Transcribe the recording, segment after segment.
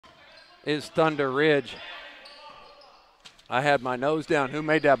is Thunder Ridge. I had my nose down. Who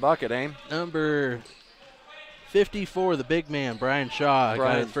made that bucket, Aim? Number 54, the big man, Brian Shaw,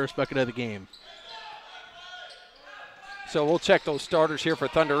 got his first bucket of the game. So we'll check those starters here for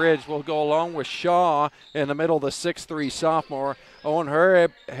Thunder Ridge. We'll go along with Shaw in the middle, the 6'3 sophomore. Owen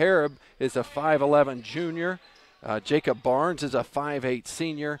Harib is a 5'11 junior. Jacob Barnes is a 5'8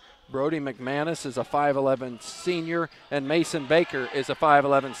 senior. Brody McManus is a 5'11 senior. And Mason Baker is a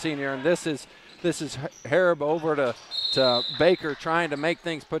 5'11 senior. And this is Harib over to Baker trying to make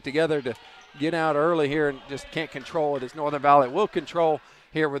things put together to get out early here and just can't control it as Northern Valley will control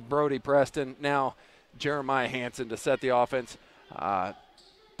here with Brody Preston. Now Jeremiah Hanson to set the offense.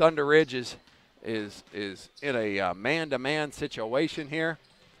 Thunder Ridge is in a man-to-man situation here.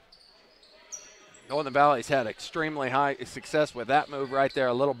 Northern Valley's had extremely high success with that move right there.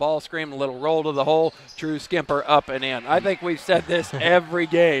 A little ball screen, a little roll to the hole, Drew Skimper up and in. I think we've said this every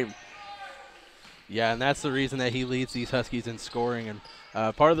game. Yeah, and that's the reason that he leads these Huskies in scoring.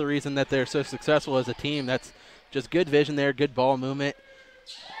 And part of the reason that they're so successful as a team, that's just good vision there, good ball movement.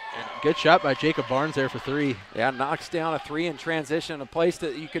 And good shot by Jacob Barnes there for three. Yeah, knocks down a three in transition, a place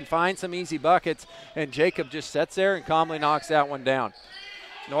that you can find some easy buckets, and Jacob just sits there and calmly knocks that one down.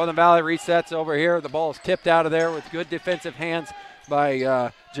 Northern Valley resets over here. The ball is tipped out of there with good defensive hands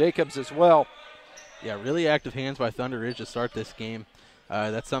by Jacobs as well. Yeah, really active hands by Thunder Ridge to start this game.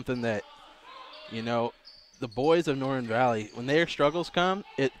 That's something that, you know, the boys of Northern Valley, when their struggles come,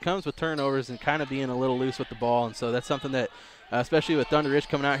 it comes with turnovers and kind of being a little loose with the ball. And so that's something that, especially with Thunder Ridge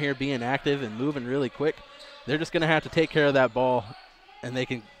coming out here being active and moving really quick, they're just going to have to take care of that ball, and they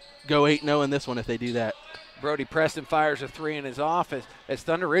can go 8-0 in this one if they do that. Brody Preston fires a three in his office as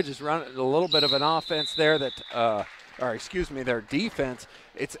Thunder Ridge is running a little bit of an offense there their defense.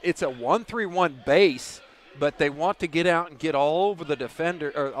 It's a 1-3-1 base, but they want to get out and get all over the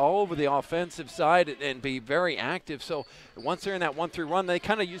defender or all over the offensive side and be very active. So once they're in that 1-3-1, they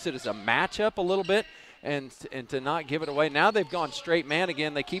kind of use it as a matchup a little bit and to not give it away. Now they've gone straight man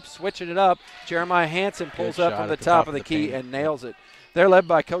again. They keep switching it up. Jeremiah Hanson pulls up from the top of the key and nails it. They're led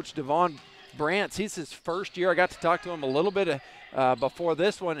by Coach Devon Brantz. He's his first year. I got to talk to him a little bit before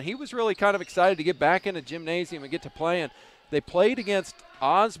this one. He was really kind of excited to get back in the gymnasium and get to play. And they played against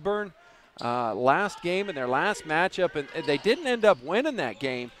Osborne last game in their last matchup, and they didn't end up winning that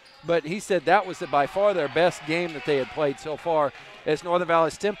game. But he said that was by far their best game that they had played so far, as Northern Valley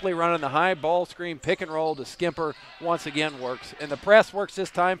simply running the high ball screen, pick and roll to Skimper once again works. And the press works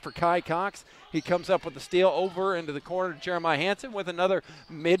this time for Kai Cox. He comes up with the steal over into the corner to Jeremiah Hanson with another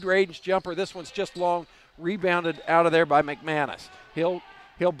mid-range jumper. This one's just long, rebounded out of there by McManus. He'll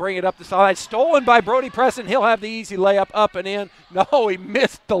bring it up the side. Stolen by Brody Preston. He'll have the easy layup up and in. No, he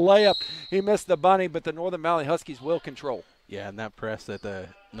missed the layup. He missed the bunny, but the Northern Valley Huskies will control. Yeah, and that press that the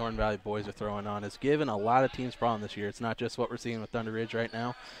Northern Valley boys are throwing on has given a lot of teams problem this year. It's not just what we're seeing with Thunder Ridge right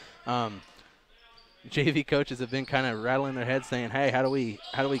now. JV coaches have been kind of rattling their heads saying, hey, how do we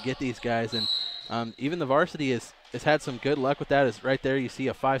get these guys? And even the varsity has had some good luck with that. Is right there you see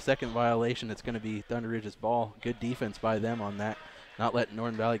a 5-second violation. It's going to be Thunder Ridge's ball. Good defense by them on that, not letting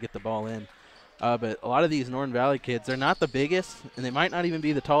Northern Valley get the ball in. But a lot of these Northern Valley kids, they're not the biggest, and they might not even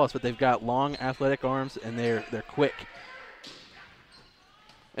be the tallest, but they've got long athletic arms, and they're quick.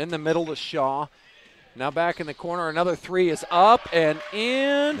 In the middle to Shaw. Now back in the corner, another three is up and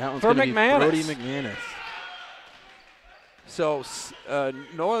in for McManus. Brody McManus. So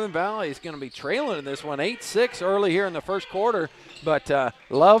Northern Valley is going to be trailing in this one, 8-6 early here in the first quarter. But gotta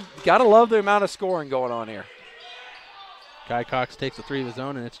love the amount of scoring going on here. Kai Cox takes a three of his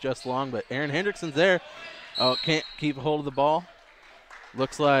own, and it's just long. But Aaron Hendrickson's there. Oh, can't keep a hold of the ball.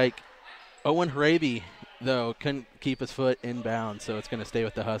 Looks like Owen Haraby, though, couldn't keep his foot in bounds, so it's going to stay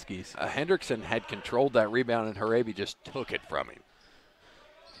with the Huskies. Hendrickson had controlled that rebound, and Haraby just took it from him.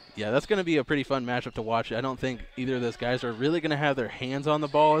 Yeah, that's going to be a pretty fun matchup to watch. I don't think either of those guys are really going to have their hands on the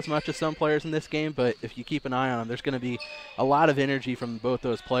ball as much as some players in this game, but if you keep an eye on them, there's going to be a lot of energy from both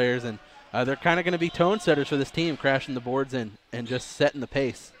those players, and they're kind of going to be tone setters for this team, crashing the boards and just setting the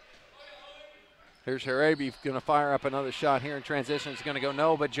pace. Here's Haraby going to fire up another shot here in transition. It's going to go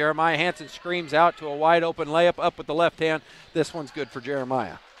no, but Jeremiah Hanson screams out to a wide open layup up with the left hand. This one's good for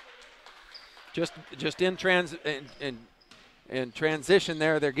Jeremiah. Just in transition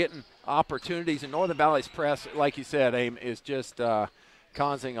there, they're getting opportunities. And Northern Valley's press, like you said, Aim, is just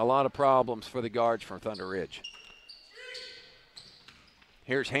causing a lot of problems for the guards from Thunder Ridge.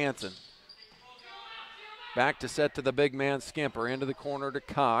 Here's Hanson. Back to set to the big man Skimper. Into the corner to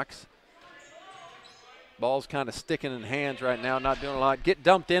Cox. Ball's kind of sticking in hands right now, not doing a lot. Get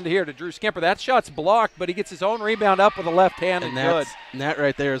dumped into here to Drew Skimper. That shot's blocked, but he gets his own rebound up with a left hand and good. And that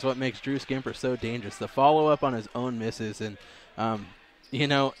right there is what makes Drew Skimper so dangerous. The follow-up on his own misses. And, you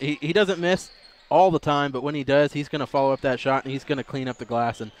know, he doesn't miss all the time, but when he does, he's going to follow up that shot, and he's going to clean up the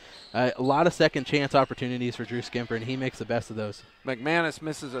glass. And a lot of second-chance opportunities for Drew Skimper, and he makes the best of those. McManus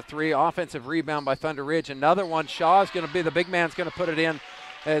misses a 3. Offensive rebound by Thunder Ridge. Another one. Shaw's going to be the big man's going to put it in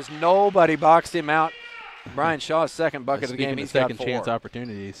as nobody boxed him out. Brian Shaw's second bucket of the game. He's got 4. Second-chance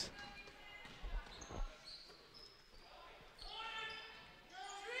opportunities.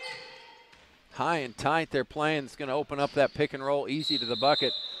 High and tight they're playing. It's going to open up that pick and roll easy to the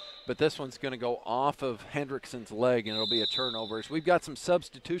bucket. But this one's going to go off of Hendrickson's leg, and it'll be a turnover. So we've got some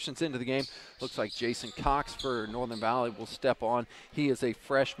substitutions into the game. Looks like Jason Cox for Northern Valley will step on. He is a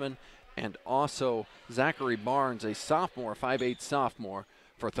freshman. And also Zachary Barnes, a sophomore, 5'8" sophomore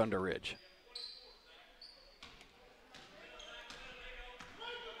for Thunder Ridge.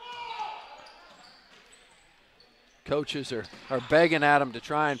 Coaches are begging at him to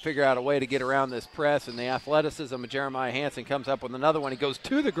try and figure out a way to get around this press, and the athleticism of Jeremiah Hansen comes up with another one. He goes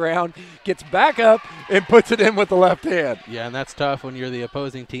to the ground, gets back up, and puts it in with the left hand. Yeah, and that's tough when you're the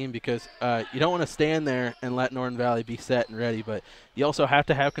opposing team because you don't want to stand there and let Northern Valley be set and ready, but you also have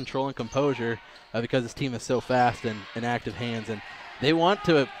to have control and composure because this team is so fast and active hands, and they want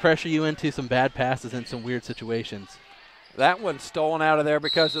to pressure you into some bad passes and some weird situations. That one's stolen out of there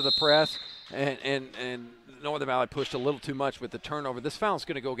because of the press, and Northern Valley pushed a little too much with the turnover. This foul's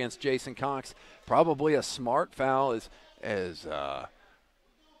going to go against Jason Cox. Probably a smart foul as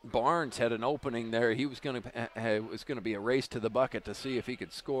Barnes had an opening there. He was going to be a race to the bucket to see if he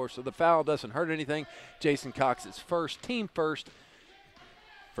could score. So the foul doesn't hurt anything. Jason Cox is first, team first.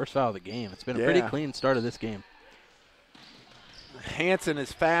 First foul of the game. It's been a pretty clean start of this game. Hansen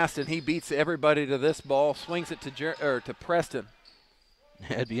is fast, and he beats everybody to this ball. Swings it to Preston.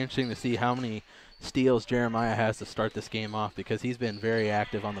 It'd be interesting to see how many steals Jeremiah has to start this game off because he's been very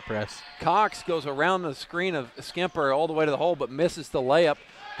active on the press. Cox goes around the screen of Skimper all the way to the hole but misses the layup.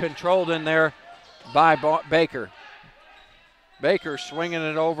 Controlled in there by Baker. Baker swinging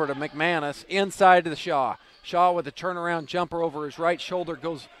it over to McManus inside to the Shaw. Shaw with a turnaround jumper over his right shoulder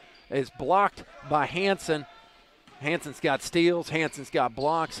is blocked by Hansen. Hansen's got steals. Hansen's got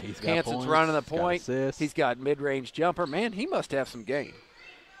blocks. Hansen's points, running the point. He's got mid-range jumper. Man, he must have some game.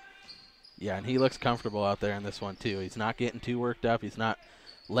 Yeah, and he looks comfortable out there in this one, too. He's not getting too worked up. He's not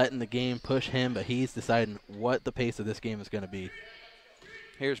letting the game push him, but he's deciding what the pace of this game is going to be.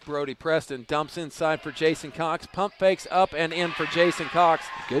 Here's Brody Preston. Dumps inside for Jason Cox. Pump fakes up and in for Jason Cox.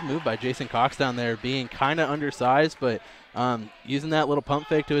 Good move by Jason Cox down there, being kind of undersized, but using that little pump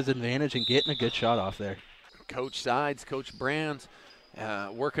fake to his advantage and getting a good shot off there. Coach Sides, Coach Brands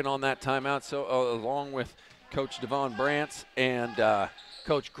working on that timeout along with Coach Devon Brantz and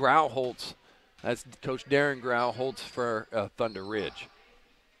Coach Grauholtz. That's Coach Darren Grauholtz for Thunder Ridge.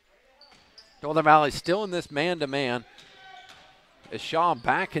 Northern Valley still in this man-to-man. As Shaw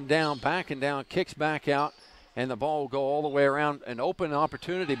backing down, kicks back out, and the ball will go all the way around. An open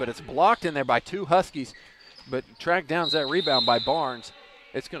opportunity, but it's blocked in there by 2 Huskies, but tracked down that rebound by Barnes.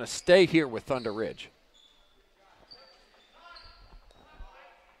 It's going to stay here with Thunder Ridge.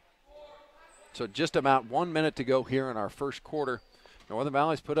 So just about 1 minute to go here in our first quarter. Northern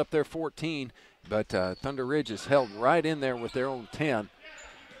Valley's put up their 14, but Thunder Ridge is held right in there with their own 10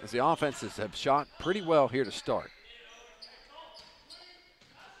 as the offenses have shot pretty well here to start.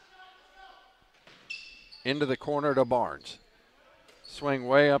 Into the corner to Barnes. Swing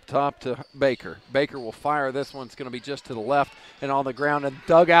way up top to Baker. Baker will fire. This one's going to be just to the left and on the ground and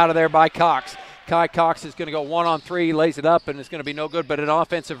dug out of there by Cox. Kai Cox is going to go 1-on-3, lays it up, and it's going to be no good, but an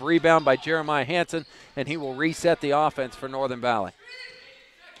offensive rebound by Jeremiah Hansen, and he will reset the offense for Northern Valley.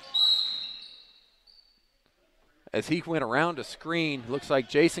 As he went around a screen, looks like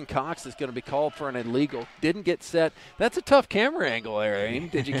Jason Cox is going to be called for an illegal. Didn't get set. That's a tough camera angle there, Aim.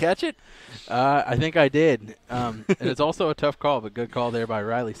 Did you catch it? I think I did. And it's also a tough call, but good call there by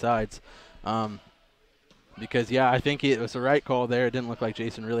Riley Sides. Because, yeah, I think it was the right call there. It didn't look like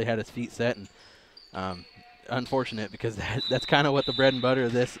Jason really had his feet set. And unfortunate because that's kind of what the bread and butter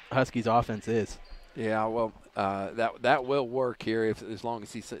of this Huskies offense is. Yeah, well, that will work here as long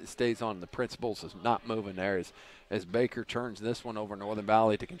as he stays on the principles of not moving there as Baker turns this one over Northern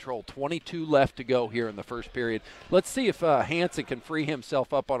Valley to control. 22 left to go here in the first period. Let's see if Hansen can free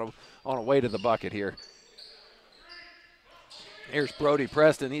himself up on a way to the bucket here. Here's Brody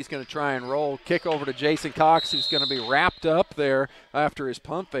Preston. He's going to try and roll. Kick over to Jason Cox, who's going to be wrapped up there after his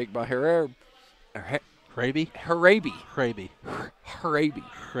pump fake by Haraby.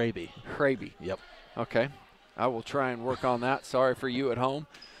 Yep. Okay. I will try and work on that. Sorry for you at home.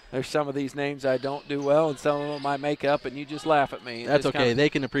 There's some of these names I don't do well, and some of them I make up, and you just laugh at me. That's okay. They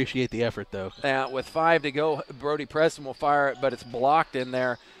can appreciate the effort, though. With 5 to go, Brody Preston will fire it, but it's blocked in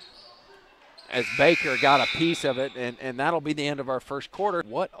there as Baker got a piece of it, and that'll be the end of our first quarter.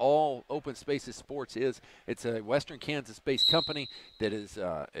 What all Open Spaces Sports is, it's a Western Kansas-based company that is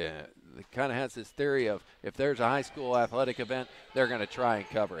kind of has this theory of if there's a high school athletic event, they're going to try and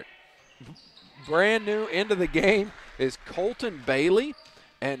cover it. Brand new into the game is Colton Bailey,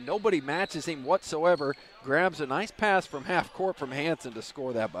 and nobody matches him whatsoever. Grabs a nice pass from half court from Hanson to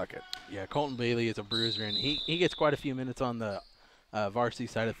score that bucket. Yeah, Colton Bailey is a bruiser, and he gets quite a few minutes on the varsity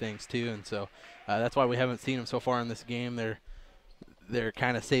side of things too, and so that's why we haven't seen him so far in this game. They're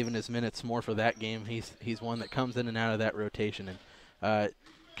kind of saving his minutes more for that game. He's one that comes in and out of that rotation, and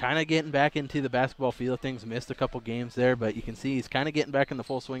kind of getting back into the basketball feel of things. Missed a couple games there, but you can see he's kind of getting back in the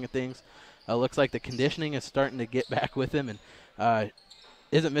full swing of things. Looks like the conditioning is starting to get back with him, and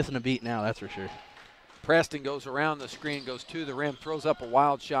isn't missing a beat now, that's for sure. Preston goes around the screen, goes to the rim, throws up a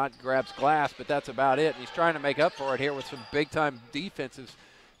wild shot, grabs glass, but that's about it. And he's trying to make up for it here with some big-time defenses,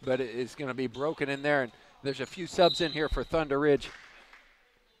 but it's going to be broken in there. And there's a few subs in here for Thunder Ridge.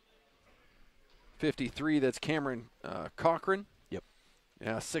 53, that's Cameron Cochran. Yep.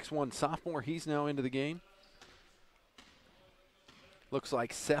 6'1 sophomore. He's now into the game. Looks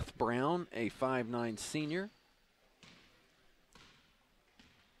like Seth Brown, a 5'9 senior.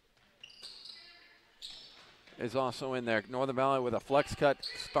 Is also in there. Northern Valley with a flex cut,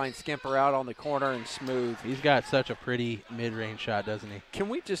 finds Skimper out on the corner and Smooth. He's got such a pretty mid-range shot, doesn't he? Can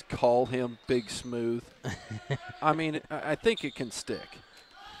we just call him Big Smooth? I mean, I think it can stick.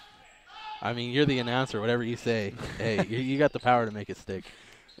 I mean, you're the announcer. Whatever you say, hey, you got the power to make it stick.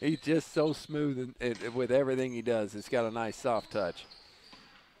 He's just so smooth with everything he does. It's got a nice soft touch.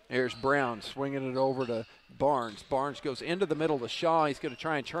 Here's Brown swinging it over to Barnes. Barnes goes into the middle to Shaw. He's going to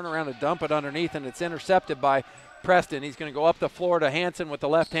try and turn around and dump it underneath, and it's intercepted by Preston. He's going to go up the floor to Hanson with the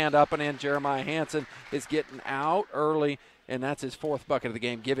left hand up and in. Jeremiah Hanson is getting out early, and that's his 4th bucket of the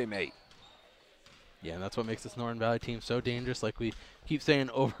game. Give him 8. Yeah, and that's what makes this Northern Valley team so dangerous. Like we keep saying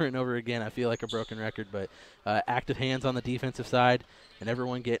over and over again, I feel like a broken record, but active hands on the defensive side and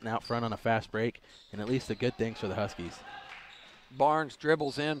everyone getting out front on a fast break, and at least the good things for the Huskies. Barnes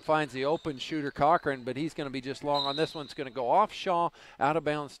dribbles in, finds the open shooter Cochran, but he's going to be just long on this one. It's going to go off Shaw, out of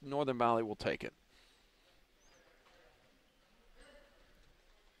bounds. Northern Valley will take it.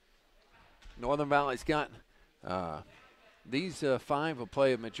 Northern Valley's got these 5 will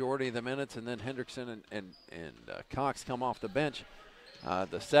play a majority of the minutes, and then Hendrickson and Cox come off the bench.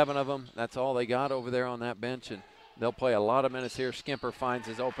 The 7 of them, that's all they got over there on that bench, and they'll play a lot of minutes here. Skimper finds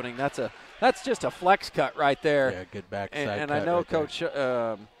his opening. That's just a flex cut right there. Yeah, good backside and cut I know right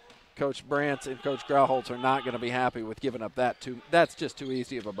Coach Brantz and Coach Grauholtz are not going to be happy with giving up that. That's just too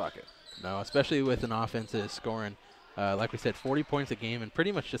easy of a bucket. No, especially with an offense that is scoring, like we said, 40 points a game and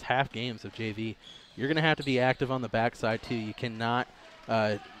pretty much just half games of JV. You're going to have to be active on the backside, too. You cannot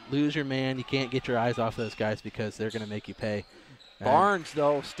lose your man. You can't get your eyes off those guys because they're going to make you pay. Barnes,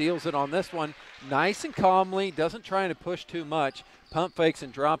 though, steals it on this one. Nice and calmly, doesn't try to push too much. Pump fakes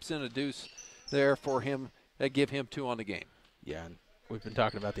and drops in a deuce there for him. They give him 2 on the game. Yeah, and we've been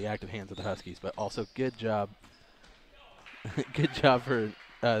talking about the active hands of the Huskies, but also good job. Good job for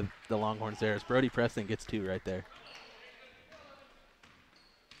the Longhorns there as Brody Preston gets 2 right there.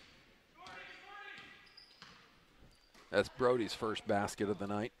 That's Brody's first basket of the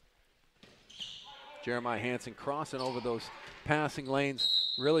night. Jeremiah Hanson crossing over those passing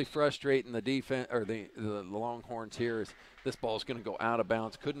lanes, really frustrating the defense or the Longhorns here. As this ball is going to go out of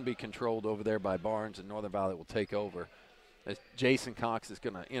bounds, couldn't be controlled over there by Barnes, and Northern Valley will take over. As Jason Cox is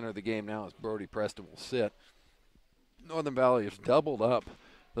going to enter the game now, as Brody Preston will sit. Northern Valley has doubled up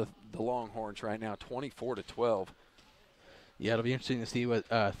the Longhorns right now, 24-12. Yeah, it'll be interesting to see what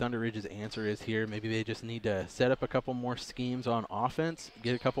Thunder Ridge's answer is here. Maybe they just need to set up a couple more schemes on offense,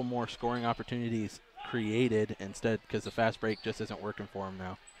 get a couple more scoring opportunities created instead, because the fast break just isn't working for them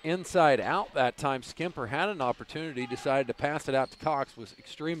now. Inside out that time, Skimper had an opportunity, decided to pass it out to Cox, was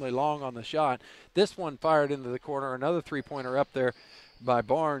extremely long on the shot. This one fired into the corner, another three-pointer up there by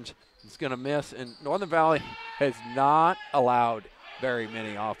Barnes. It's going to miss, and Northern Valley has not allowed very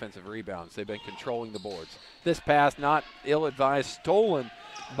many offensive rebounds. They've been controlling the boards. This pass, not ill-advised, stolen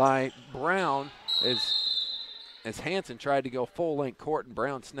by Brown as Hanson tried to go full-length court, and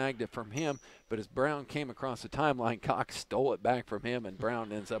Brown snagged it from him. But as Brown came across the timeline, Cox stole it back from him, and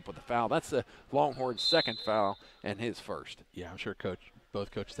Brown ends up with a foul. That's the Longhorns' second foul and his first. Yeah, I'm sure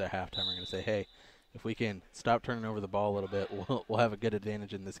both coaches at halftime are going to say, hey, if we can stop turning over the ball a little bit, we'll have a good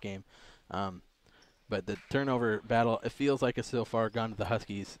advantage in this game. But the turnover battle, it feels like it's so far gone to the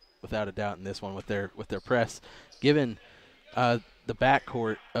Huskies without a doubt in this one with their press, given the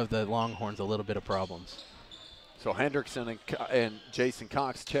backcourt of the Longhorns a little bit of problems. So Hendrickson and Jason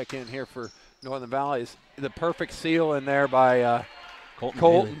Cox check in here for Northern Valley. Is the perfect seal in there by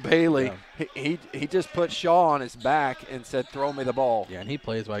Colton Bailey. Yeah. He just put Shaw on his back and said, "Throw me the ball." Yeah, and he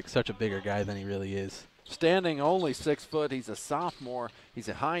plays like such a bigger guy than he really is. Standing only 6 foot. He's a sophomore. He's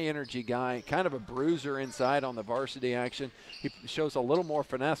a high-energy guy, kind of a bruiser inside on the varsity action. He shows a little more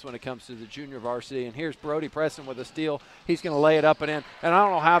finesse when it comes to the junior varsity. And here's Brody Preston with a steal. He's going to lay it up and in. And I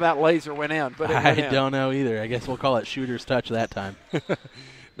don't know how that laser went in, but it went in. I don't know either. I guess we'll call it shooter's touch that time.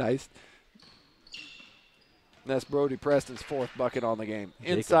 Nice. That's Brody Preston's 4th bucket on the game.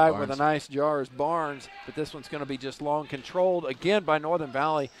 Jacob Inside Barnes. with a nice jar is Barnes, but this one's going to be just long controlled again by Northern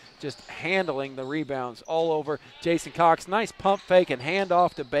Valley, just handling the rebounds all over. Jason Cox, nice pump fake and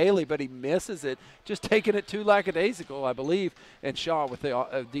handoff to Bailey, but he misses it, just taking it too lackadaisical, I believe, and Shaw with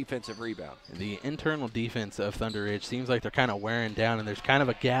the defensive rebound. The internal defense of Thunder Ridge seems like they're kind of wearing down, and there's kind of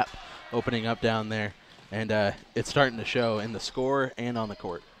a gap opening up down there, and it's starting to show in the score and on the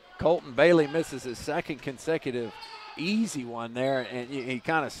court. Colton Bailey misses his 2nd consecutive easy one there, and he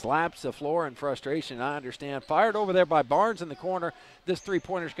kind of slaps the floor in frustration, I understand. Fired over there by Barnes in the corner. This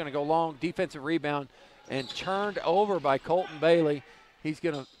three-pointer is going to go long. Defensive rebound and turned over by Colton Bailey. He's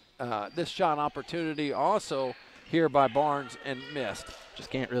going to this shot opportunity also here by Barnes and missed.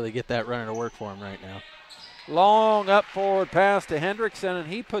 Just can't really get that runner to work for him right now. Long up forward pass to Hendrickson,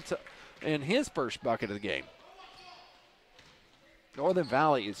 and he puts in his first bucket of the game. Northern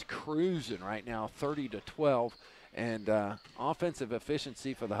Valley is cruising right now, 30-12, and offensive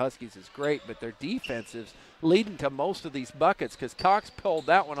efficiency for the Huskies is great, but their defense is leading to most of these buckets because Cox pulled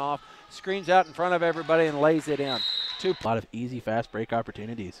that one off, screens out in front of everybody, and lays it in. A lot of easy, fast break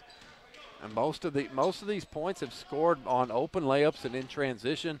opportunities. And most of these points have scored on open layups and in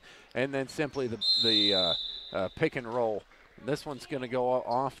transition, and then simply the pick and roll. This one's going to go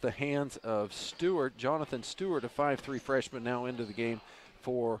off the hands of Stewart, Jonathan Stewart, a 5'3" freshman now into the game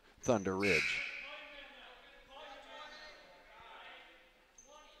for Thunder Ridge.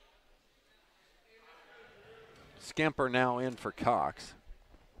 Skemper now in for Cox.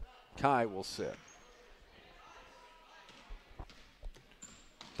 Kai will sit.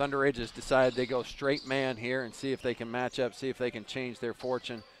 Thunder Ridge has decided they go straight man here and see if they can match up, see if they can change their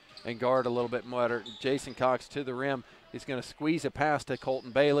fortune and guard a little bit more. Jason Cox to the rim. He's going to squeeze a pass to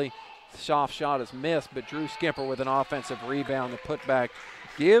Colton Bailey. Soft shot is missed, but Drew Skimper with an offensive rebound to put back.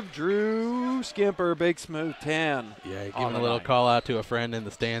 Give Drew Skimper a big smooth 10. Yeah, giving a little call out to a friend in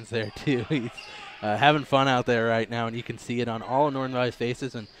the stands there, too. He's having fun out there right now, and you can see it on all of Northern Valley's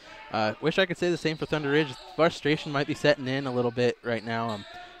faces. And wish I could say the same for Thunder Ridge. Frustration might be setting in a little bit right now.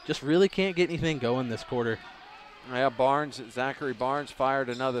 Just really can't get anything going this quarter. Yeah, Zachary Barnes fired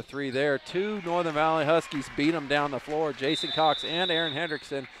another 3 there. 2 Northern Valley Huskies beat them down the floor. Jason Cox and Aaron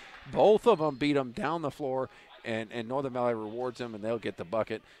Hendrickson, both of them beat them down the floor, and Northern Valley rewards them, and they'll get the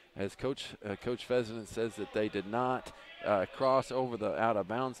bucket. As Coach Fessenden says that they did not cross over the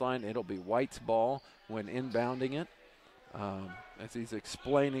out-of-bounds line. It'll be White's ball when inbounding it. As he's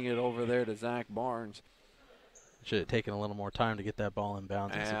explaining it over there to Zach Barnes. Should have taken a little more time to get that ball in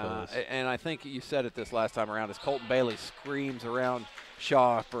bounds, I suppose. And I think you said it this last time around as Colton Bailey screams around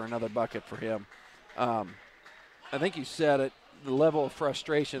Shaw for another bucket for him. I think you said it. The level of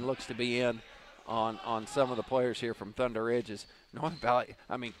frustration looks to be in on some of the players here from Thunder Ridge. Is Northern Valley,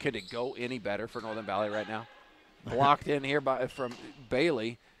 I mean, could it go any better for Northern Valley right now? Blocked in here from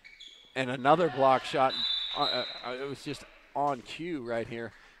Bailey, and another block shot. It was just on cue right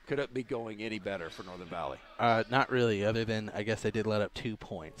here. Could it be going any better for Northern Valley? Not really, other than I guess they did let up 2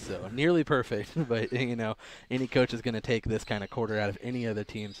 points, so nearly perfect. But, you know, any coach is going to take this kind of quarter out of any other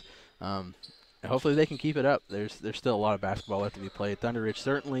teams. Hopefully they can keep it up. There's still a lot of basketball left to be played. Thunder Ridge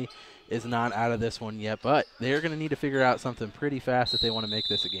certainly is not out of this one yet, but they're going to need to figure out something pretty fast if they want to make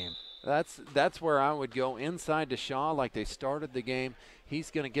this a game. That's where I would go inside to Shaw like they started the game.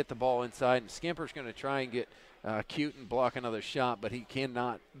 He's going to get the ball inside, and Skimper's going to try and get cute and block another shot, but he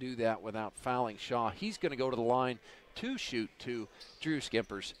cannot do that without fouling Shaw. He's going to go to the line to shoot to Drew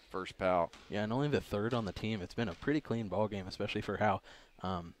Skimper's first foul. Yeah, and only the 3rd on the team. It's been a pretty clean ball game, especially for how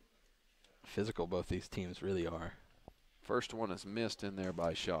physical both these teams really are. First one is missed in there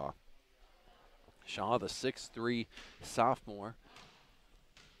by Shaw. Shaw, the 6'3" sophomore.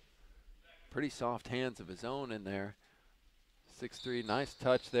 Pretty soft hands of his own in there. 6'3", nice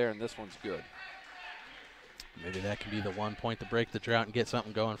touch there, and this one's good. Maybe that can be the 1 point to break the drought and get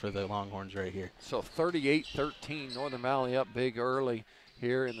something going for the Longhorns right here. So 38-13, Northern Valley up big early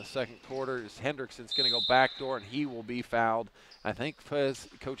here in the second quarter. Hendrickson's going to go backdoor, and he will be fouled. I think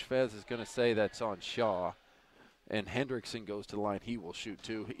Coach Fez is going to say that's on Shaw, and Hendrickson goes to the line. He will shoot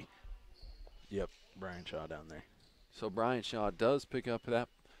too. Yep, Brian Shaw down there. So Brian Shaw does pick up that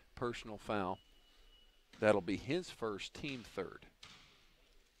personal foul. That'll be his first, team third.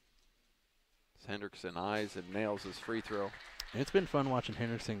 Hendrickson eyes and nails his free throw. And it's been fun watching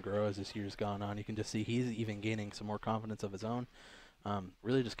Hendrickson grow as this year's gone on. You can just see he's even gaining some more confidence of his own.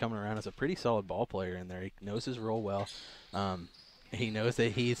 Really just coming around as a pretty solid ball player in there. He knows his role well. He knows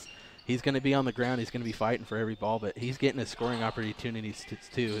that he's going to be on the ground. He's going to be fighting for every ball, but he's getting his scoring opportunities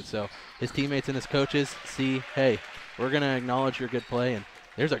too. And so his teammates and his coaches see, hey, we're going to acknowledge your good play, and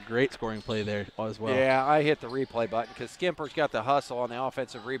there's a great scoring play there as well. Yeah, I hit the replay button because Skimper's got the hustle on the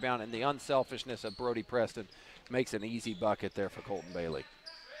offensive rebound, and the unselfishness of Brody Preston makes an easy bucket there for Colton Bailey.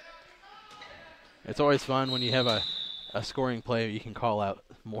 It's always fun when you have a scoring play, you can call out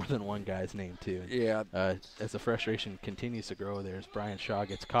more than one guy's name too. Yeah. As the frustration continues to grow there, as Brian Shaw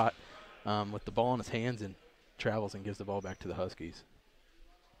gets caught with the ball in his hands and travels and gives the ball back to the Huskies.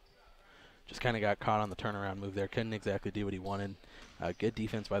 Just kind of got caught on the turnaround move there. Couldn't exactly do what he wanted. Good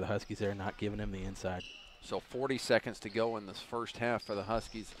defense by the Huskies there, not giving him the inside. So 40 seconds to go in this first half for the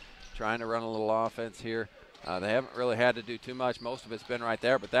Huskies, trying to run a little offense here. They haven't really had to do too much. Most of it's been right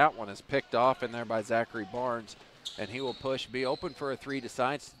there, but that one is picked off in there by Zachary Barnes, and he will push, be open for a three,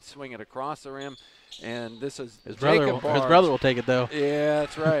 decides to swing it across the rim, and this is Jacob Barnes. His brother will take it, though. Yeah,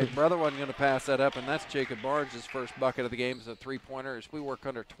 that's right. Brother wasn't going to pass that up, and that's Jacob Barnes' first bucket of the game as a three-pointer as we work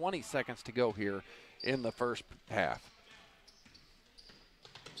under 20 seconds to go here in the first half.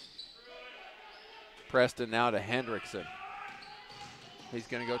 Preston now to Hendrickson. He's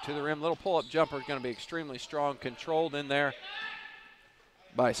going to go to the rim. Little pull-up jumper is going to be extremely strong, controlled in there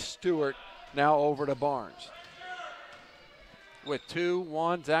by Stewart. Now over to Barnes. With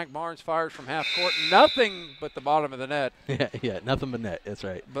 2-1, Zach Barnes fires from half court. Nothing but the bottom of the net. Yeah, nothing but net. That's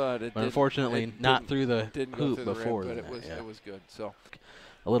right. But unfortunately, not through the hoop before. But it was good. So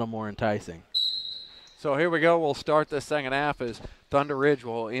a little more enticing. So here we go. We'll start the second half as Thunder Ridge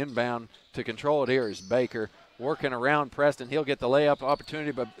will inbound. To control it here is Baker working around Preston. He'll get the layup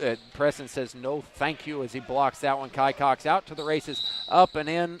opportunity, but Preston says no thank you as he blocks that one. Kai Cox out to the races, up and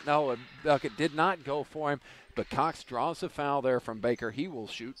in. No, a bucket did not go for him, but Cox draws a foul there from Baker. He will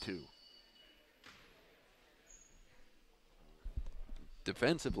shoot two.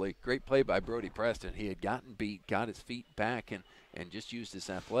 Defensively, great play by Brody Preston. He had gotten beat, got his feet back, and just used his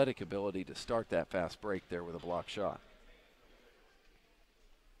athletic ability to start that fast break there with a block shot.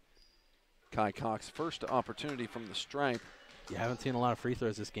 Kai Cox, first opportunity from the stripe. You haven't seen a lot of free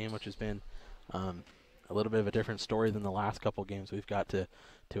throws this game, which has been a little bit of a different story than the last couple games we've got to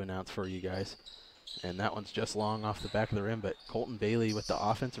announce for you guys. And that one's just long off the back of the rim, but Colton Bailey with the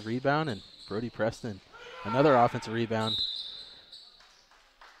offensive rebound and Brody Preston another offensive rebound.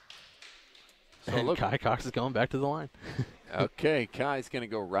 So and Kai Cox is going back to the line. Okay, Kai's going to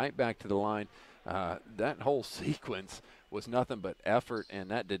go right back to the line. That whole sequence was nothing but effort, and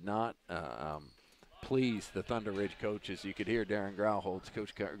that did not please the Thunder Ridge coaches. You could hear Darren Grauholtz,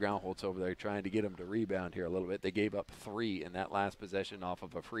 Coach Grauholtz over there trying to get them to rebound here a little bit. They gave up 3 in that last possession off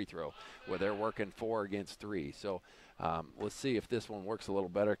of a free throw where they're working 4 against 3. So let's see if this one works a little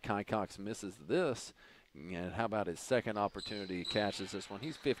better. Kai Cox misses this. And how about his second opportunity? He catches this one.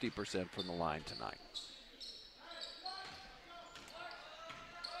 He's 50% from the line tonight.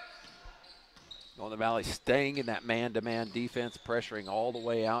 Northern Valley staying in that man-to-man defense, pressuring all the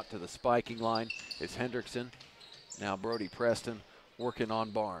way out to the spiking line is Hendrickson. Now Brody Preston working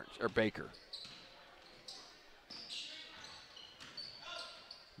on Baker.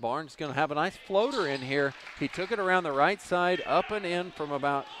 Barnes going to have a nice floater in here. He took it around the right side, up and in from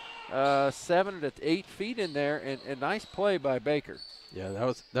about 7 to 8 feet in there, and nice play by Baker. Yeah,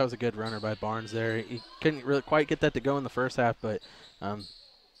 that was a good runner by Barnes there. He couldn't really quite get that to go in the first half, but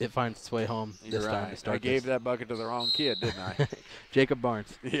it finds its way home this time to start. I gave that bucket to the wrong kid, didn't I? Jacob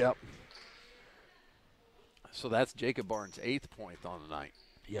Barnes. Yep. So that's Jacob Barnes' 8th point on the night.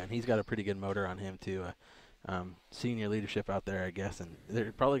 Yeah, and he's got a pretty good motor on him too. Senior leadership out there, I guess, and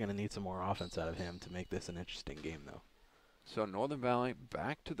they're probably going to need some more offense out of him to make this an interesting game, though. So Northern Valley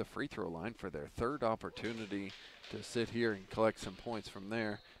back to the free throw line for their third opportunity to sit here and collect some points from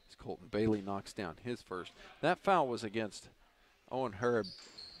there. As Colton Bailey knocks down his first. That foul was against Owen Herb.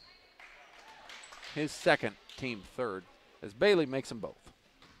 His second, team third, as Bailey makes them both.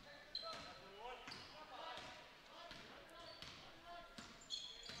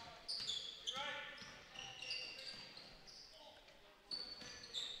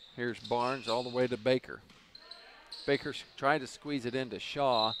 Here's Barnes all the way to Baker. Baker's trying to squeeze it into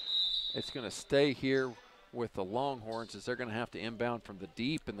Shaw. It's going to stay here with the Longhorns as they're going to have to inbound from the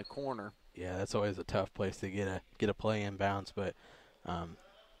deep in the corner. Yeah, that's always a tough place to get a play inbounds, but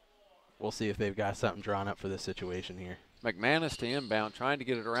we'll see if they've got something drawn up for this situation here. McManus to inbound, trying to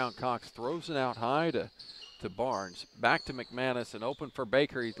get it around Cox, throws it out high to Barnes. Back to McManus and open for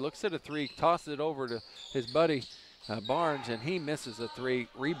Baker. He looks at a three, tosses it over to his buddy Barnes, and he misses a three.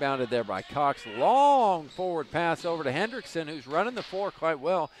 Rebounded there by Cox. Long forward pass over to Hendrickson, who's running the floor quite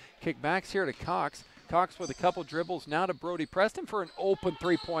well. Kick backs here to Cox. Cox with a couple dribbles now to Brody Preston for an open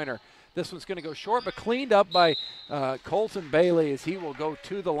three-pointer. This one's going to go short, but cleaned up by Colton Bailey as he will go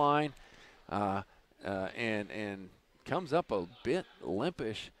to the line and comes up a bit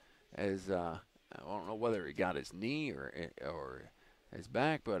limpish as I don't know whether he got his knee or his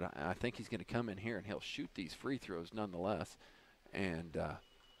back, but I think he's going to come in here and he'll shoot these free throws nonetheless. And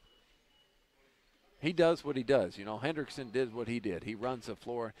he does what he does. You know, Hendrickson did what he did. He runs the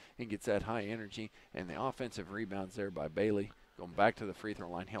floor and gets that high energy, and the offensive rebounds there by Bailey. Going back to the free throw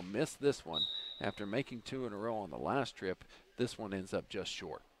line. He'll miss this one. After making 2 in a row on the last trip, this one ends up just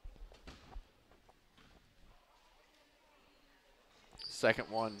short. Second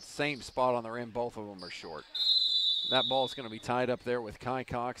one, same spot on the rim. Both of them are short. That ball is going to be tied up there with Kai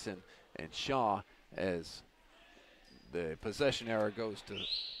Cox and Shaw as the possession error goes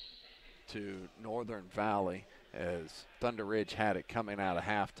to Northern Valley as Thunder Ridge had it coming out of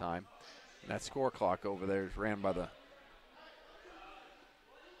halftime. And that score clock over there is ran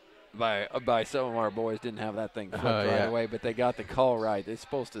by some of our boys. Didn't have that thing flipped right away, but they got the call right. It's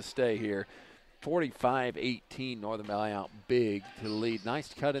supposed to stay here. 45-18, Northern Valley out big to lead.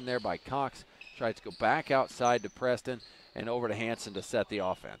 Nice cut in there by Cox. Tries to go back outside to Preston and over to Hanson to set the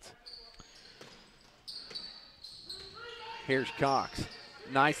offense. Here's Cox.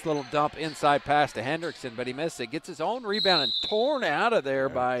 Nice little dump inside pass to Hendrickson, but he missed it. Gets his own rebound and torn out of there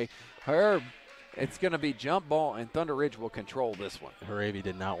by Herb. It's going to be jump ball, and Thunder Ridge will control this one. Harabi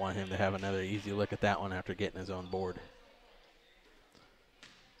did not want him to have another easy look at that one after getting his own board.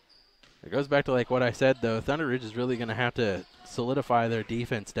 It goes back to like what I said, though. Thunder Ridge is really going to have to solidify their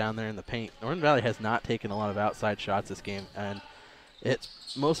defense down there in the paint. Northern Valley has not taken a lot of outside shots this game, and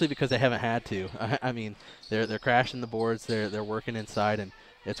it's mostly because they haven't had to. I mean, they're crashing the boards, they're working inside, and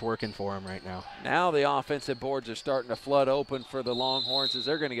it's working for them right now. Now the offensive boards are starting to flood open for the Longhorns as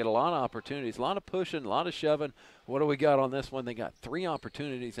they're going to get a lot of opportunities, a lot of pushing, a lot of shoving. What do we got on this one? They got 3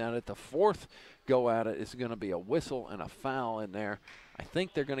 opportunities at it. The fourth go at it is going to be a whistle and a foul in there. I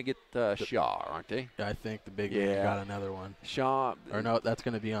think they're going to get Shaw, aren't they? I think the big man got another one. Shaw. Or no, that's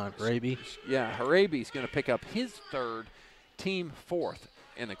going to be on Harabi. Yeah, Harabi's going to pick up his third, team fourth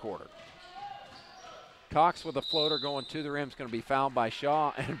in the quarter. Cox with a floater going to the rim is going to be fouled by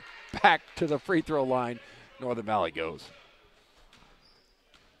Shaw, and back to the free throw line Northern Valley goes.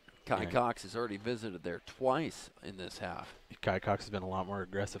 Kai Cox has already visited there twice in this half. Kai Cox has been a lot more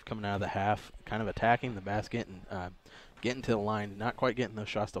aggressive coming out of the half, kind of attacking the basket and getting to the line, not quite getting those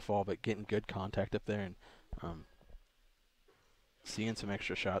shots to fall, but getting good contact up there and seeing some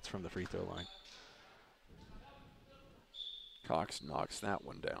extra shots from the free throw line. Cox knocks that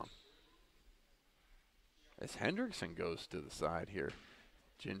one down. As Hendrickson goes to the side here,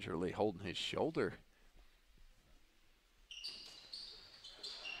 gingerly holding his shoulder.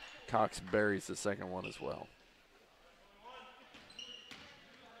 Cox buries the second one as well.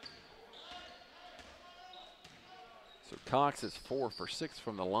 So Cox is 4 for 6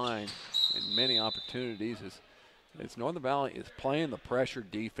 from the line and many opportunities as Northern Valley is playing the pressure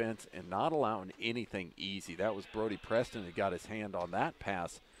defense and not allowing anything easy. That was Brody Preston that got his hand on that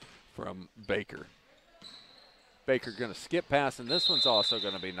pass from Baker. Baker going to skip pass, and this one's also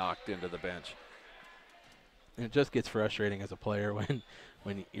going to be knocked into the bench. And it just gets frustrating as a player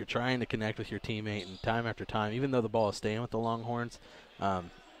when you're trying to connect with your teammate and time after time, even though the ball is staying with the Longhorns,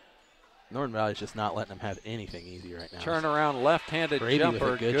 Northern Valley's just not letting them have anything easy right now. Turnaround left-handed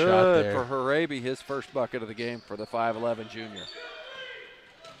jumper. Good shot there for Harabi, his first bucket of the game for the 5'11 junior.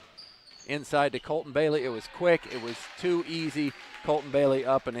 Inside to Colton Bailey. It was quick. It was too easy. Colton Bailey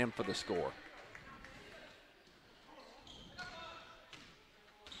up and in for the score.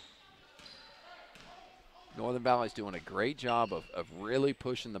 Northern Valley's doing a great job of really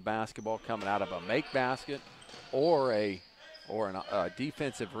pushing the basketball coming out of a make basket or a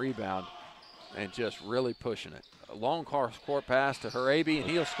defensive rebound and just really pushing it. A long court pass to Harabi, and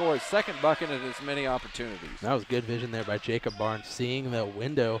he'll score his second bucket in as many opportunities. That was good vision there by Jacob Barnes, seeing the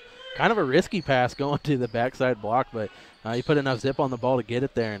window. Kind of a risky pass going to the backside block, but he put enough zip on the ball to get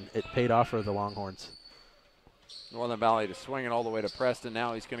it there, and it paid off for the Longhorns. Northern Valley to swing it all the way to Preston.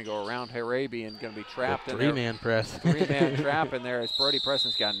 Now he's going to go around Harabi and going to be trapped in there. Three-man press. Three-man trap in there as Brody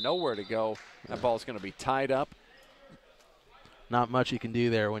Preston's got nowhere to go. That ball's going to be tied up. Not much you can do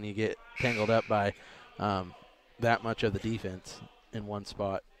there when you get tangled up by that much of the defense in one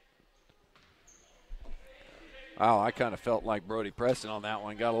spot. Wow, I kind of felt like Brody Preston on that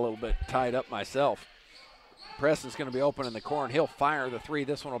one. Got a little bit tied up myself. Preston's going to be open in the corner. He'll fire the three.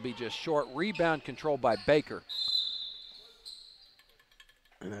 This one will be just short. Rebound controlled by Baker.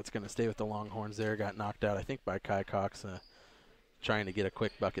 And that's going to stay with the Longhorns there. Got knocked out, I think, by Kai Cox trying to get a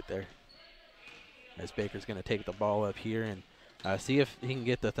quick bucket there. As Baker's going to take the ball up here and see if he can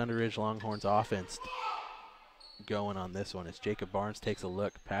get the Thunder Ridge Longhorns offense going on this one. As Jacob Barnes takes a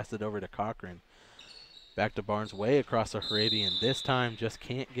look, pass it over to Cochran. Back to Barnes, way across the Harabi, and this time just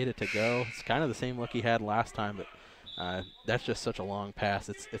can't get it to go. It's kind of the same look he had last time, but that's just such a long pass.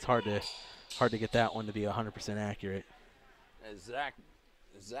 It's hard to get that one to be 100% accurate. As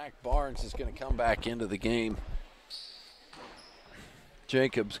Zach Barnes is going to come back into the game.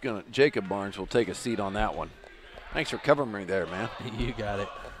 Jacob Barnes will take a seat on that one. Thanks for covering me there, man. You got it.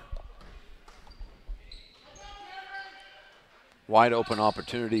 Wide open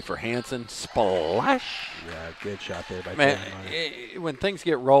opportunity for Hanson. Splash. Yeah, good shot there by man. When things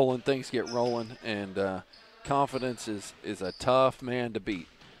get rolling, and confidence is a tough man to beat.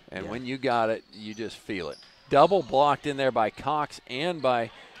 And when you got it, you just feel it. Double blocked in there by Cox and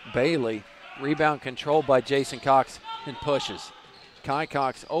by Bailey. Rebound controlled by Jason Cox and pushes. Kai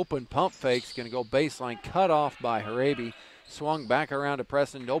Cox open pump fakes, going to go baseline, cut off by Harabi. Swung back around to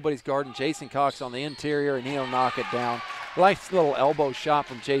Preston. Nobody's guarding Jason Cox on the interior, and he'll knock it down. Nice little elbow shot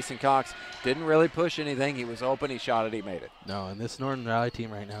from Jason Cox. Didn't really push anything. He was open. He shot it. He made it. No, and this Northern Valley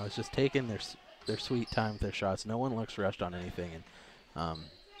team right now is just taking their sweet time with their shots. No one looks rushed on anything. And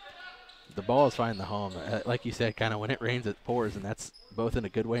the ball is finding the home. Like you said, kind of when it rains, it pours, and that's both in a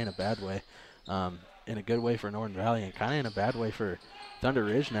good way and a bad way. In a good way for Northern Valley and kind of in a bad way for Thunder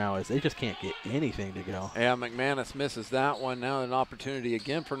Ridge now, as they just can't get anything to go. Yeah, McManus misses that one. Now an opportunity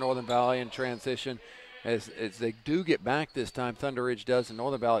again for Northern Valley in transition. As they do get back this time, Thunder Ridge does, and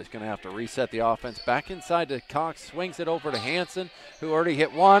Northern Valley is going to have to reset the offense. Back inside to Cox, swings it over to Hanson, who already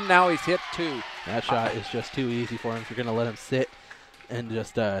hit one. Now he's hit two. That shot is just too easy for him. If you're going to let him sit and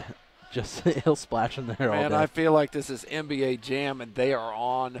just he'll splash in there all day. Man, I feel like this is NBA Jam, and they are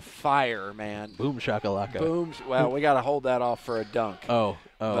on fire, man. Boom shakalaka. Boom. Well, we got to hold that off for a dunk. But,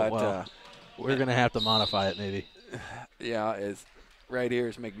 well, we're going to have to modify it maybe. Yeah, right here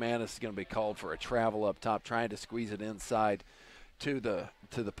is McManus is going to be called for a travel up top, trying to squeeze it inside to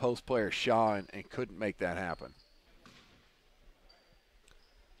the post player Shaw, and couldn't make that happen.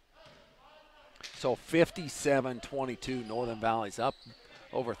 So 57-22, Northern Valley's up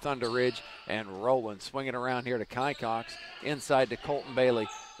over Thunder Ridge, and Rowland swinging around here to Kai Cox, inside to Colton Bailey.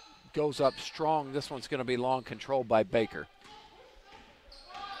 Goes up strong. This one's going to be long, controlled by Baker.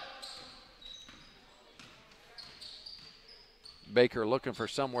 Baker looking for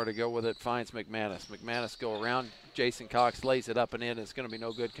somewhere to go with it, finds McManus. McManus go around. Jason Cox lays it up and in. It's going to be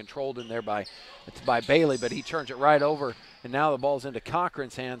no good. Controlled in there by Bailey, but he turns it right over, and now the ball's into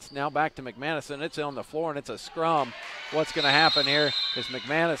Cochran's hands. Now back to McManus, and it's on the floor, and it's a scrum. What's going to happen here is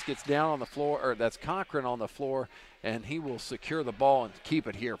McManus gets down on the floor, or that's Cochran on the floor, and he will secure the ball and keep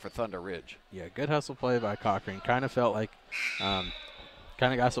it here for Thunder Ridge. Yeah, good hustle play by Cochran. Kind of felt like kind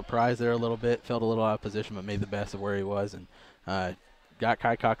of got surprised there a little bit, felt a little out of position, but made the best of where he was, and got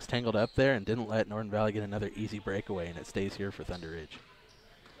Kai Cox tangled up there and didn't let Northern Valley get another easy breakaway, and it stays here for Thunder Ridge.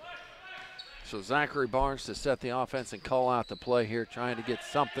 So Zachary Barnes to set the offense and call out the play here, trying to get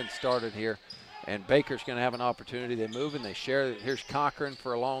something started here. And Baker's going to have an opportunity. They move and they share. Here's Cochran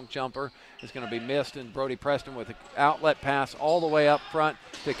for a long jumper. It's going to be missed, and Brody Preston with an outlet pass all the way up front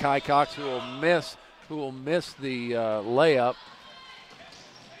to Kai Cox, who will miss the layup.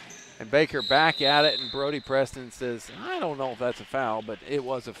 And Baker back at it, and Brody Preston says, I don't know if that's a foul, but it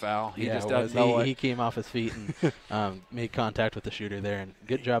was a foul. He just doesn't know it. He came off his feet and made contact with the shooter there, and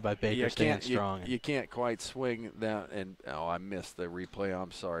good job by Baker staying strong. You can't quite swing that, and I missed the replay.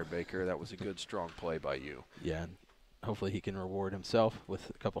 I'm sorry, Baker. That was a good, strong play by you. Yeah, and hopefully he can reward himself with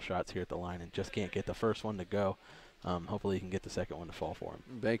a couple shots here at the line and just can't get the first one to go. Hopefully he can get the second one to fall for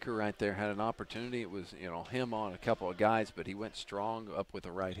him. Baker right there had an opportunity. It was, him on a couple of guys, but he went strong up with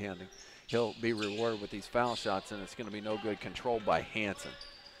the right hand. He'll be rewarded with these foul shots, and it's going to be no good. Controlled by Hanson.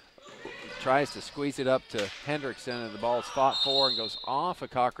 Tries to squeeze it up to Hendrickson, and the ball is fought for and goes off of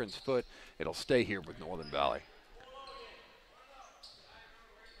Cochran's foot. It'll stay here with Northern Valley.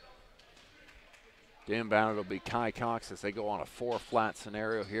 The inbound will be Kai Cox as they go on a 4-flat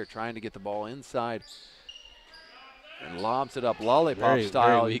scenario here, trying to get the ball inside and lobs it up lollipop very,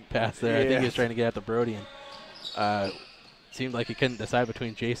 style. Very weak pass there. I think he was trying to get at the Brody, and seemed like he couldn't decide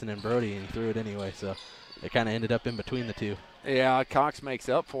between Jason and Brody, and he threw it anyway. So it kind of ended up in between the two. Yeah, Cox makes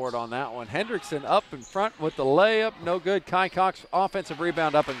up for it on that one. Hendrickson up in front with the layup. No good. Kai Cox offensive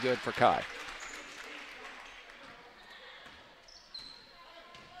rebound up and good for Kai.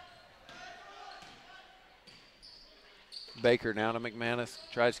 Baker now to McManus.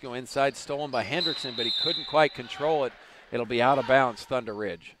 Tries to go inside, stolen by Hendrickson, but he couldn't quite control it. It'll be out of bounds, Thunder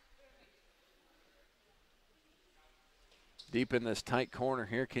Ridge. Deep in this tight corner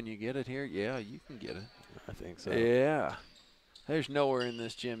here. Can you get it here? Yeah, you can get it. I think so. Yeah. There's nowhere in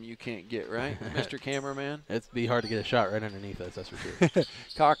this gym you can't get, right, Mr. Cameraman? It'd be hard to get a shot right underneath us, that's for sure.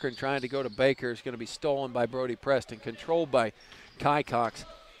 Cochran trying to go to Baker. Is going to be stolen by Brody Preston, controlled by Kai Cox.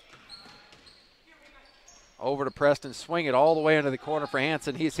 Over to Preston, swing it all the way into the corner for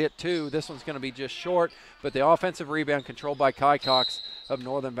Hanson. He's hit two. This one's going to be just short, but the offensive rebound controlled by Kai Cox of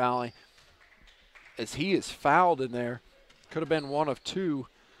Northern Valley. As he is fouled in there, could have been one of two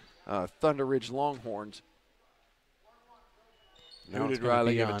Thunder Ridge Longhorns. Now Who did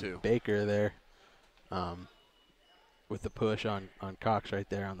Riley give it on to? Baker there, with the push on Cox right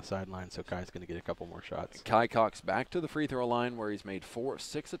there on the sideline. So Kai's going to get a couple more shots. Kai Cox back to the free throw line where he's made 4 of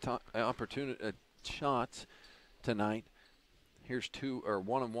 6 shots tonight. Here's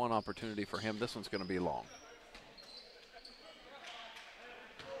 1-on-1 opportunity for him. This one's going to be long.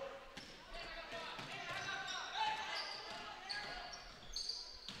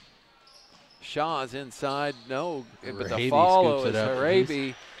 Shaw's inside, no, but the Rahaby follow scoops is it up.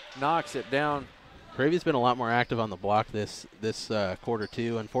 Harabi knocks it down. Harabi's been a lot more active on the block this quarter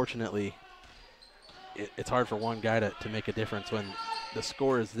too. Unfortunately, it's hard for one guy to make a difference when the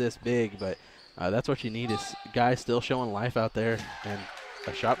score is this big, but that's what you need is guys still showing life out there, and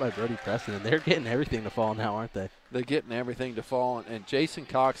a shot by Brody Preston, and they're getting everything to fall now, aren't they? They're getting everything to fall, and Jason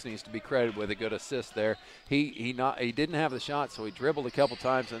Cox needs to be credited with a good assist there. He didn't have the shot, so he dribbled a couple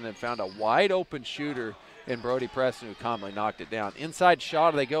times and then found a wide open shooter in Brody Preston, who calmly knocked it down. Inside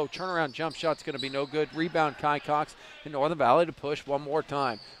shot, they go. Turnaround jump shot's going to be no good. Rebound Kai Cox in Northern Valley to push one more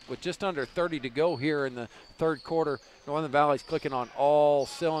time. With just under 30 to go here in the third quarter, Northern Valley's clicking on all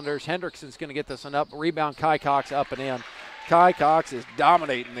cylinders. Hendrickson's going to get this one up. Rebound Kai Cox up and in. Kai Cox is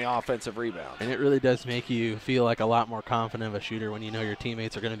dominating the offensive rebound. And it really does make you feel like a lot more confident of a shooter when you know your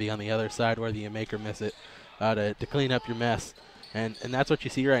teammates are going to be on the other side, whether you make or miss it, to clean up your mess. And that's what you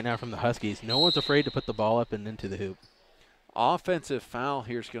see right now from the Huskies. No one's afraid to put the ball up and into the hoop. Offensive foul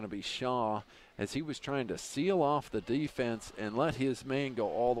here is going to be Shaw, as he was trying to seal off the defense and let his man go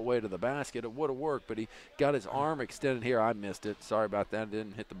all the way to the basket. It would have worked, but he got his arm extended here. I missed it. Sorry about that.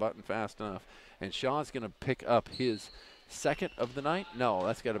 Didn't hit the button fast enough. And Shaw's going to pick up his second of the night? No,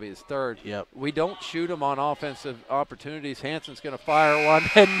 that's got to be his third. Yep. We don't shoot him on offensive opportunities. Hanson's going to fire one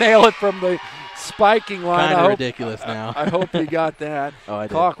and nail it from the spiking line. Kind of ridiculous now. I hope you got that. Oh, I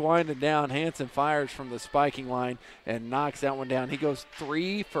did. Clock winding down. Hanson fires from the spiking line and knocks that one down. He goes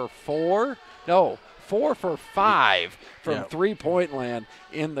 3 for 4. No, 4 for 5 from three-point land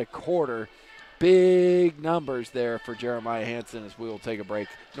in the quarter. Big numbers there for Jeremiah Hanson as we will take a break.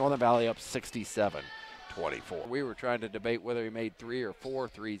 Northern Valley up 67-24. We were trying to debate whether he made 3 or 4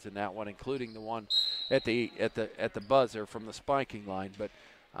 threes in that one, including the one at the buzzer from the spiking line. But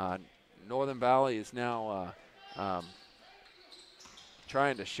Northern Valley is now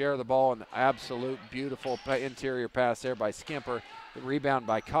trying to share the ball. An absolute beautiful interior pass there by Skimper. The rebound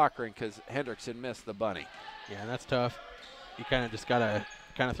by Cochran because Hendrickson missed the bunny. Yeah, and that's tough. You kind of just got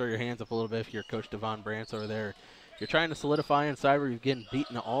to throw your hands up a little bit if you're Coach Devon Brantz over there. You're trying to solidify inside where you're getting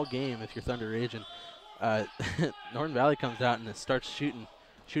beaten all game if you're Thunder Ridge. And Northern Valley comes out and it starts shooting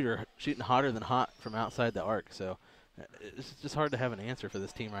hotter than hot from outside the arc. So it's just hard to have an answer for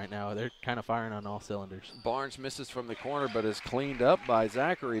this team right now. They're kind of firing on all cylinders. Barnes misses from the corner but is cleaned up by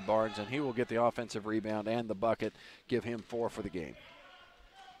Zachary Barnes, and he will get the offensive rebound and the bucket, give him 4 for the game.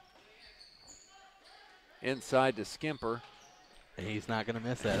 Inside to Skimper. And he's not going to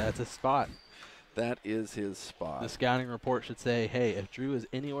miss that. That's his spot. That is his spot. The scouting report should say, hey, if Drew is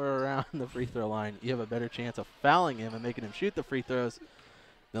anywhere around the free throw line, you have a better chance of fouling him and making him shoot the free throws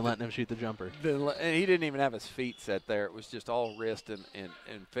than letting him shoot the jumper. And he didn't even have his feet set there. It was just all wrist and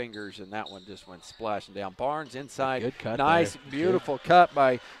fingers, and that one just went splashing down. Barnes inside. Good cut. Nice, there. beautiful cut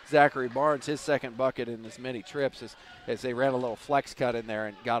by Zachary Barnes, his second bucket in as many trips as they ran a little flex cut in there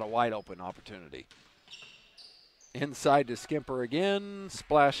and got a wide open opportunity. Inside to Skimper again,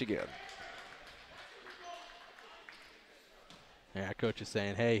 splash again. Yeah, coach is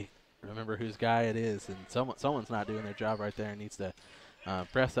saying, hey, remember whose guy it is, and someone's not doing their job right there and needs to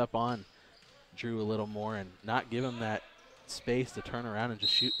press up on Drew a little more and not give him that space to turn around and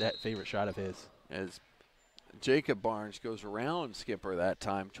just shoot that favorite shot of his. As Jacob Barnes goes around Skipper that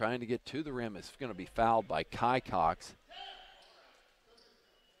time, trying to get to the rim, is going to be fouled by Kai Cox.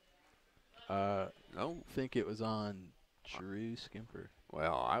 No, No. I think it was on Drew Skimper.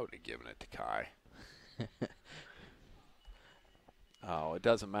 Well, I would have given it to Kai. Oh, it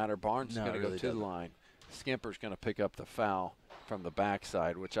doesn't matter. Barnes is No, going to it go really to the doesn't. line. Skimper's going to pick up the foul from the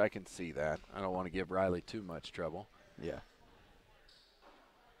backside, which I can see that. I don't want to give Riley too much trouble. Yeah.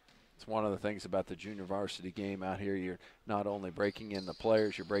 It's one of the things about the junior varsity game out here. You're not only breaking in the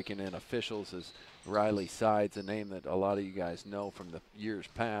players, you're breaking in officials. As Riley Sides, a name that a lot of you guys know from the years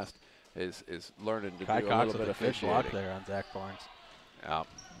past, is learning to Kai do a Cox little bit with of a good block officiating. there on Zach Barnes.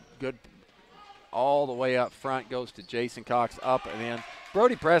 Good. All the way up front goes to Jason Cox, up and in.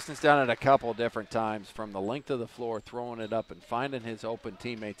 Brody Preston's done it a couple different times from the length of the floor, throwing it up and finding his open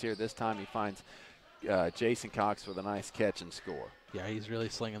teammates here. This time he finds Jason Cox with a nice catch and score. Yeah, he's really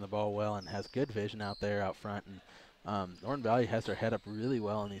slinging the ball well and has good vision out there out front. And Norton Valley has their head up really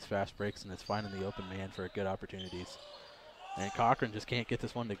well in these fast breaks and is finding the open man for good opportunities. And Cochran just can't get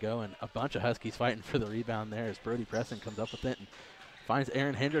this one to go, and a bunch of Huskies fighting for the rebound there as Brody Preston comes up with it and finds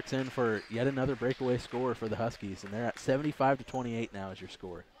Aaron Hendrickson for yet another breakaway score for the Huskies, and they're at 75-28 now as your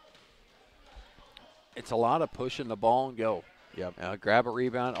score. It's a lot of pushing the ball and go. Yep. Grab a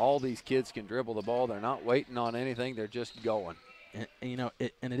rebound. All these kids can dribble the ball. They're not waiting on anything. They're just going. And you know,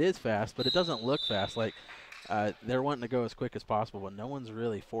 it is fast, but it doesn't look fast. Like they're wanting to go as quick as possible, but no one's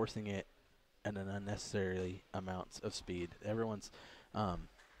really forcing it at an unnecessarily amounts of speed. Everyone's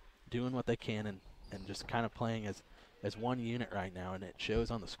doing what they can and just kind of playing as one unit right now, and it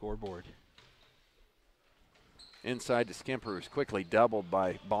shows on the scoreboard. Inside to Skimper, who's quickly doubled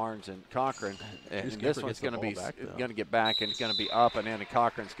by Barnes and Cochran. And this one's going to get back, and he's going to be up and in, and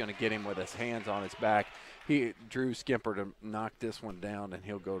Cochran's going to get him with his hands on his back. He drew Skimper to knock this one down, and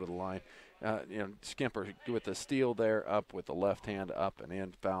he'll go to the line. Skimper with the steal there, up with the left hand, up and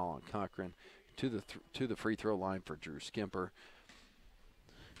in, foul on Cochran to the free throw line for Drew Skimper.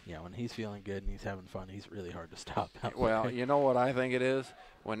 Yeah, when he's feeling good and he's having fun, he's really hard to stop. Well, you know what I think it is?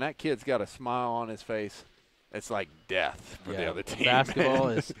 When that kid's got a smile on his face, it's like death for the other team. Basketball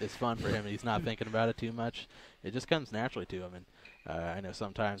is fun for him, and he's not thinking about it too much. It just comes naturally to him. And I know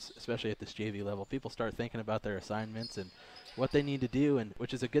sometimes, especially at this JV level, people start thinking about their assignments and what they need to do, and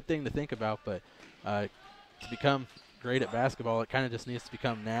which is a good thing to think about. But to become great at basketball, it kind of just needs to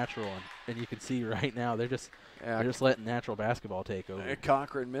become natural. And you can see right now they're just letting natural basketball take over.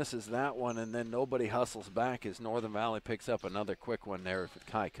 Cochran misses that one, and then nobody hustles back as Northern Valley picks up another quick one there with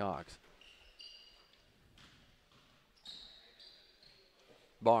Kai Cox.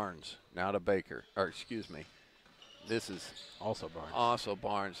 Barnes now to Baker, this is also Barnes. Also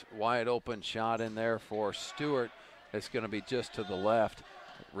Barnes. Wide open shot in there for Stewart. It's going to be just to the left.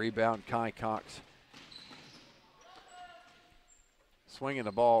 Rebound Kai Cox. Swinging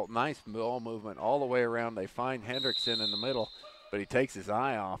the ball. Nice ball movement all the way around. They find Hendrickson in the middle, but he takes his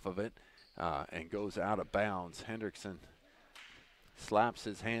eye off of it and goes out of bounds. Hendrickson slaps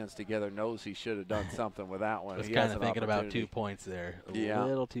his hands together, knows he should have done something with that one. I was kind of thinking about 2 points there. A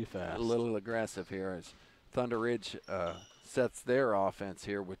little too fast. A little aggressive here as Thunder Ridge sets their offense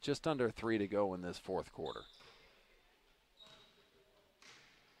here with just under 3 to go in this fourth quarter.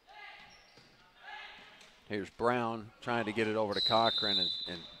 Here's Brown trying to get it over to Cochran,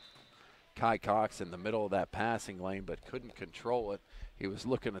 and Kai Cox in the middle of that passing lane, but couldn't control it. He was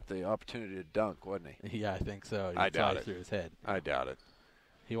looking at the opportunity to dunk, wasn't he? Yeah, I think so. I doubt it. Through his head. I doubt it.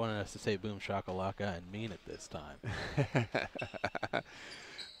 He wanted us to say boom shakalaka and mean it this time.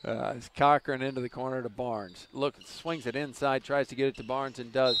 It's Cochran into the corner to Barnes. Look, swings it inside, tries to get it to Barnes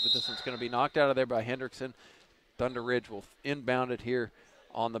and does, but this one's going to be knocked out of there by Hendrickson. Thunder Ridge will inbound it here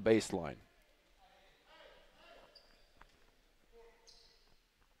on the baseline.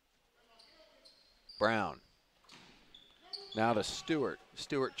 Brown. Now to Stewart.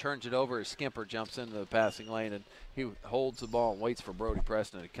 Stewart turns it over as Skimper jumps into the passing lane, and he holds the ball and waits for Brody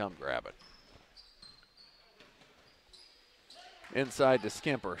Preston to come grab it. Inside to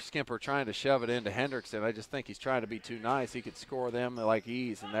Skimper. Skimper trying to shove it into Hendrickson. I just think he's trying to be too nice. He could score them like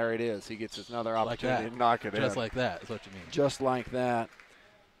ease, and there it is. He gets another opportunity to knock it in. Just like that is what you mean. Just like that.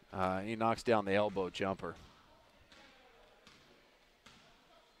 He knocks down the elbow jumper.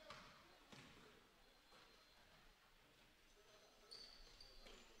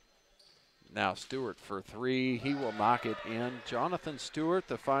 Now Stewart for 3. He will knock it in. Jonathan Stewart,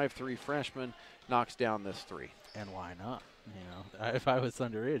 the 5'3" freshman, knocks down this 3. And why not? You know, if I was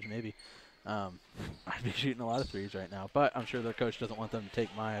Thunder Ridge, maybe I'd be shooting a lot of threes right now. But I'm sure their coach doesn't want them to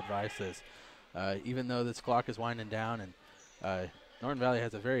take my advice as even though this clock is winding down and Norton Valley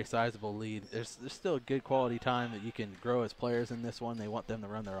has a very sizable lead, there's still a good quality time that you can grow as players in this one. They want them to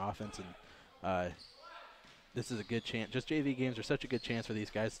run their offense, and this is a good chance. Just JV games are such a good chance for these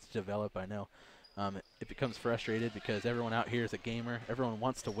guys to develop. I know it becomes frustrated because everyone out here is a gamer. Everyone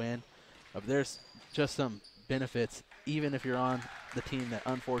wants to win. But there's just some benefits, even if you're on the team that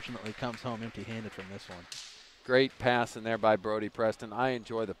unfortunately comes home empty-handed from this one. Great pass in there by Brody Preston. I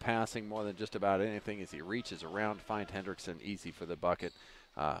enjoy the passing more than just about anything as he reaches around to find Hendrickson easy for the bucket.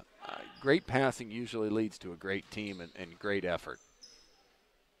 Great passing usually leads to a great team and great effort.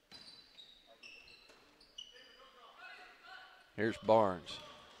 Here's Barnes.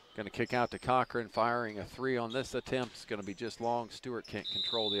 Going to kick out to Cochran, firing a 3 on this attempt. It's going to be just long. Stewart can't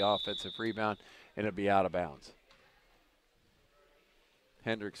control the offensive rebound, and it'll be out of bounds.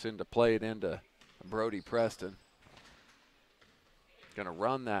 Hendrickson to play it into Brody Preston. Going to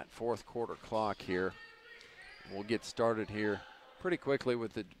run that fourth quarter clock here. We'll get started here pretty quickly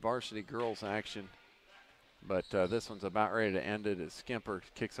with the varsity girls action. But this one's about ready to end it as Skimper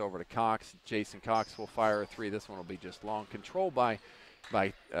kicks over to Cox. Jason Cox will fire a 3. This one will be just long. Controlled by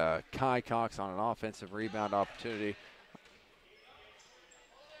Kai Cox on an offensive rebound opportunity.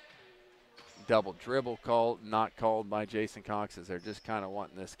 Double dribble called, not called by Jason Cox, as they're just kind of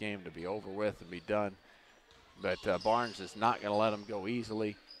wanting this game to be over with and be done. But Barnes is not going to let him go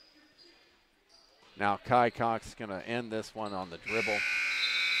easily. Now Kai Cox is going to end this one on the dribble.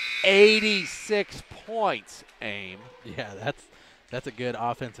 86 points, Aim. Yeah, that's a good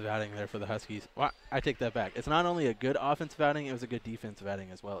offensive outing there for the Huskies. Well, I take that back. It's not only a good offensive outing, it was a good defensive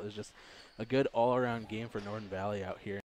outing as well. It was just a good all-around game for Norton Valley out here.